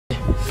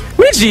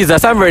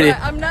Jesus, I'm ready.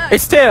 I'm not.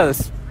 It's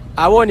tails.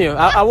 I won you.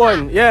 I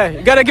won. Yeah,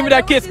 you gotta give me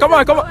that kiss. Come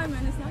on, come on.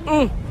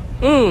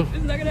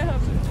 It's not gonna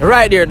happen.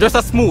 Right there, just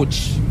a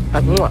smooch.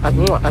 Give me a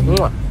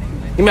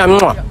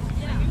mwah.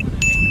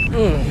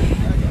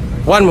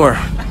 One more.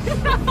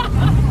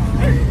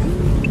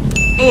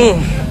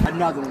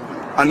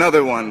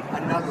 Another one.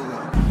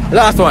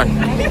 Last one.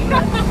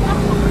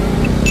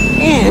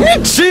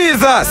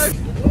 Jesus.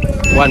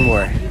 One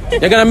more.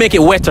 You're gonna make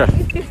it wetter.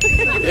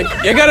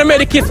 You're gonna make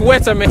the kiss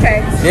wetter, man.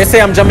 Okay. They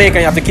say I'm Jamaican,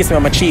 you have to kiss me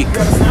on my cheek.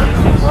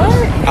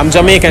 What? I'm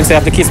Jamaican, so you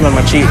have to kiss me on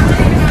my cheek. Is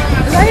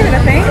that even a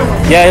thing?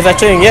 Yeah, it's a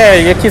thing. Yeah,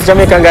 you kiss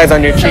Jamaican guys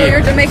on your So cheek.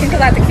 you're Jamaican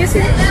because I have to kiss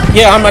you?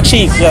 Yeah, on my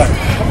cheek, yeah.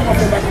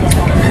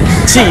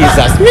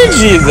 Jesus,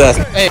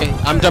 Mijeezas. Hey,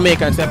 I'm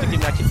Jamaican, so you have to give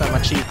me a kiss on my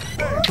cheek.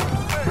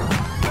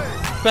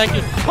 Thank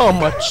you so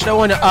much. I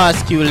want to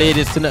ask you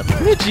ladies tonight.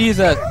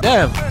 Mijeezas,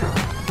 damn.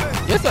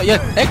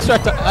 Yes, extra.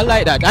 I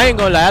like that. I ain't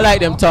gonna lie. I like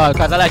them tall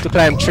because I like to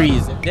climb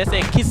trees. They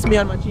say kiss me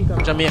on my cheek.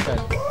 I'm Jamaican.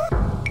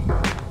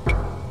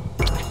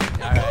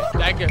 Alright,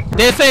 thank you.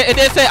 They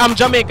say I'm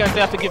Jamaican. So you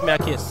have to give me a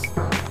kiss.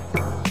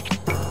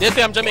 They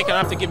say I'm Jamaican. You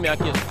have to give me a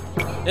kiss.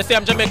 They say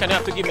I'm Jamaican. You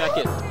have to give me a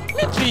kiss.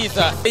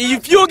 Jesus.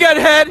 If you get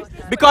head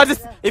because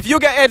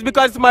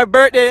it's my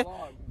birthday,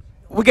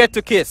 we get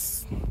to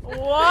kiss.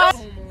 What?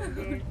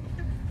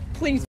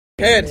 Please.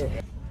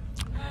 Head.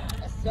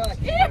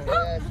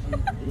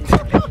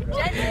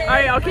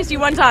 Alright, I'll kiss you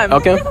one time.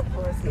 Okay.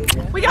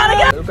 We gotta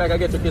get. Looks like I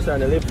get to kiss her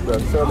on the lips, bro.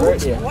 So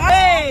right here.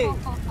 Hey,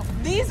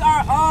 these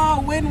are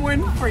all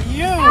win-win for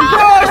you.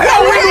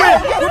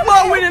 We're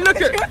more winning. Look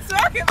at.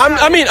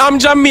 I'm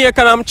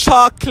Jamaican. I'm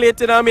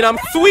chocolate. And I'm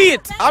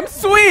sweet. I'm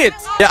sweet.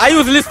 Yeah, I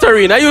use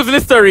Listerine.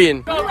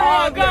 Go.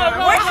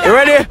 You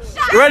ready?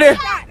 You ready?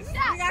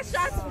 We got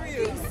shots for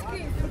you.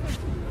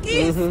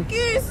 Kiss.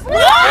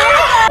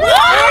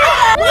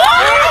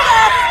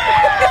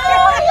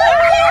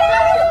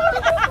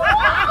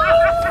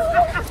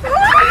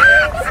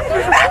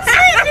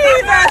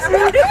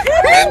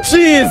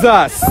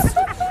 Jesus.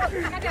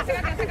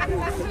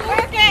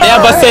 They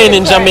have a saying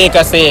in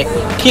Jamaica, say,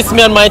 kiss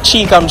me on my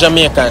cheek, I'm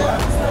Jamaican.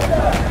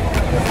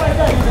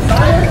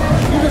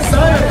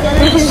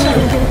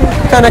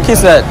 Can I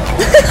kiss that?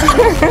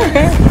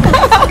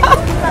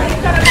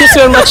 Kiss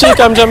me on my cheek,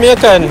 I'm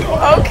Jamaican.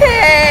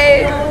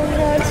 Okay.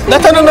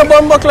 Not another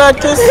bumbo clad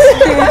kiss.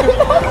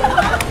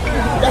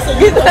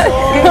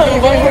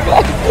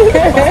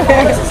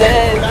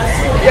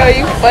 Yo,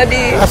 you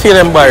funny. I feel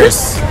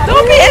embarrassed.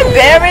 Don't be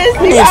embarrassed.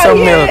 We need out some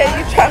here. milk.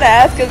 You trying to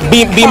ask us?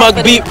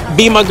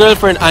 Be my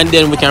girlfriend and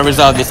then we can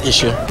resolve this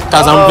issue.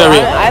 Cause I'm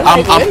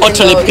I'm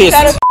utterly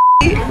pissed.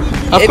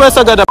 Of course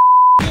I got a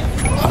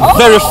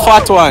very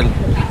fat one.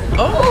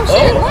 Oh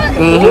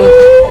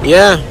shit.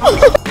 Yeah.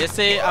 They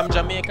say I'm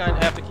Jamaican,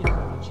 I have to kiss me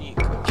on my cheek.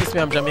 Kiss me,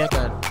 I'm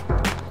Jamaican.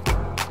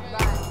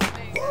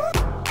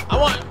 I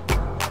want.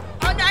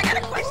 Oh no, I got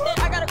a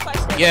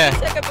question. Yeah.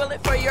 Take a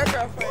bullet for your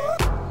girlfriend.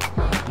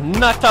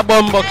 Not a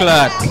bumbo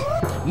clot.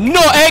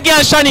 No,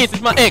 again, Shanice,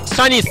 it's my ex.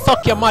 Shanice,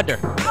 suck your mother.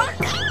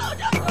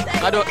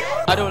 I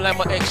don't like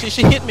my ex.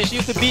 She hit me. She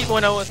used to beat me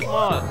when I was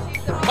small.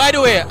 By the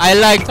way, I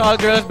like tall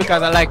girls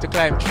because I like to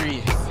climb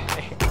trees.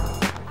 Okay.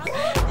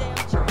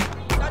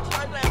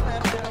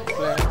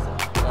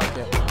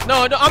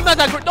 No, I'm not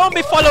aggressive. Don't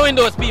be following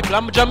those people.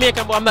 I'm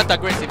Jamaican, but I'm not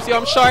aggressive. See,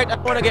 I'm short. I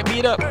don't want to get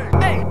beat up.